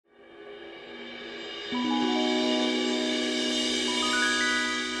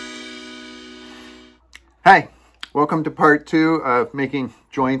Hi, welcome to part 2 of making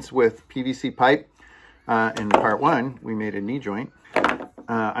joints with PVC pipe. In part 1, we made a knee joint.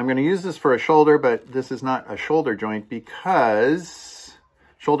 I'm going to use this for a shoulder, but this is not a shoulder joint because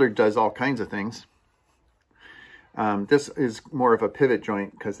shoulder does all kinds of things. This is more of a pivot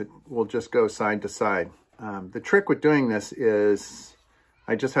joint because it will just go side to side. The trick with doing this is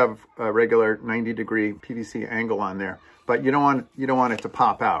I just have a regular 90-degree PVC angle on there, but you don't want it to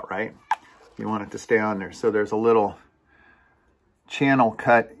pop out, right? You want it to stay on there. So there's a little channel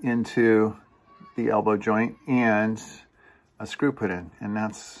cut into the elbow joint and a screw put in, and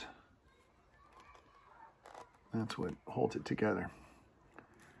that's what holds it together.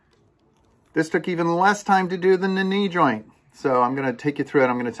 This took even less time to do than the knee joint. So I'm going to take you through it.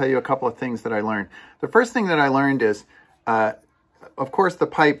 I'm going to tell you a couple of things that I learned. The first thing that I learned is, of course, the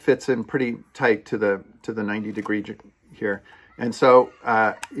pipe fits in pretty tight to the 90-degree here. And so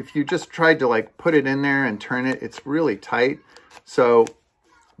if you just tried to like put it in there and turn it, it's really tight. So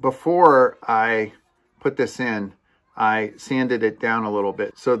before I put this in, I sanded it down a little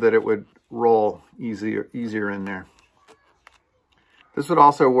bit so that it would roll easier in there. This would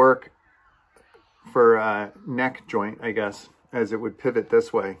also work for a neck joint, I guess, as it would pivot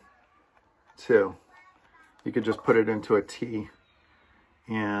this way too. You could just put it into a T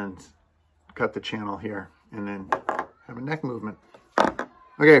and cut the channel here and then have a neck movement.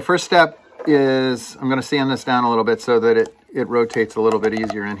 Okay, first step is I'm going to sand this down a little bit so that it rotates a little bit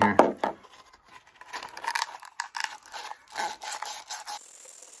easier in here.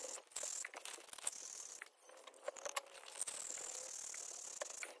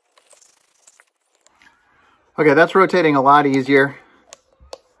 Okay, that's rotating a lot easier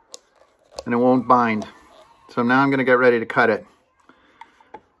and it won't bind. So now I'm going to get ready to cut it.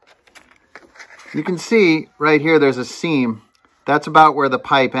 You can see right here there's a seam. That's about where the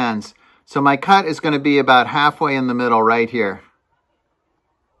pipe ends. So my cut is going to be about halfway in the middle right here.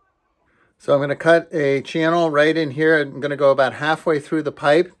 So I'm going to cut a channel right in here. I'm going to go about halfway through the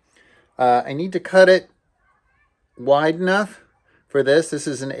pipe. I need to cut it wide enough for this. This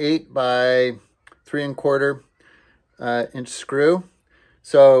is an 8 by 3¼ inch screw.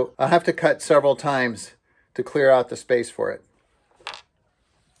 So I'll have to cut several times to clear out the space for it.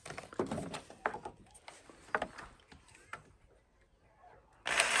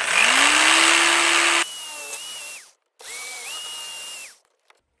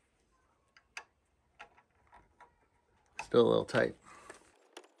 Still a little tight.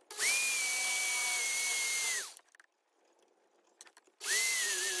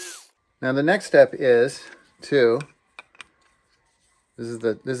 Now the next step is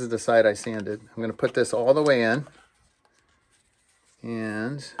this is the side I sanded. I'm going to put this all the way in,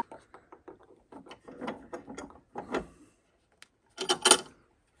 and I'm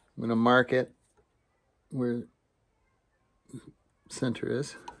going to mark it where the center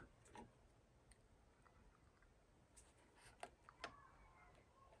is.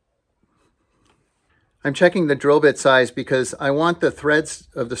 I'm checking the drill bit size because I want the threads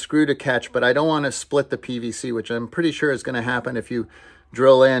of the screw to catch, but I don't want to split the PVC, which I'm pretty sure is going to happen if you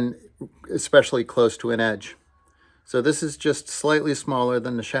drill in, especially close to an edge. So this is just slightly smaller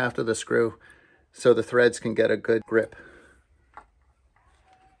than the shaft of the screw, so the threads can get a good grip.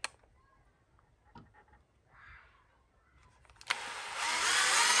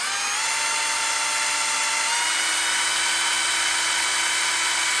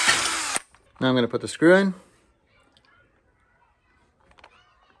 Now I'm going to put the screw in.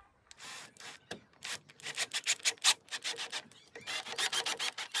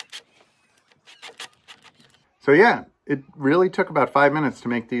 So yeah, it really took about 5 minutes to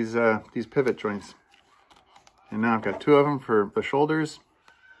make these pivot joints. And now I've got 2 of them for the shoulders.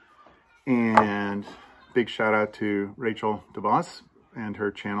 And big shout out to Rachel DeBoss and her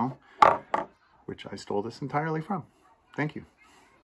channel, which I stole this entirely from. Thank you.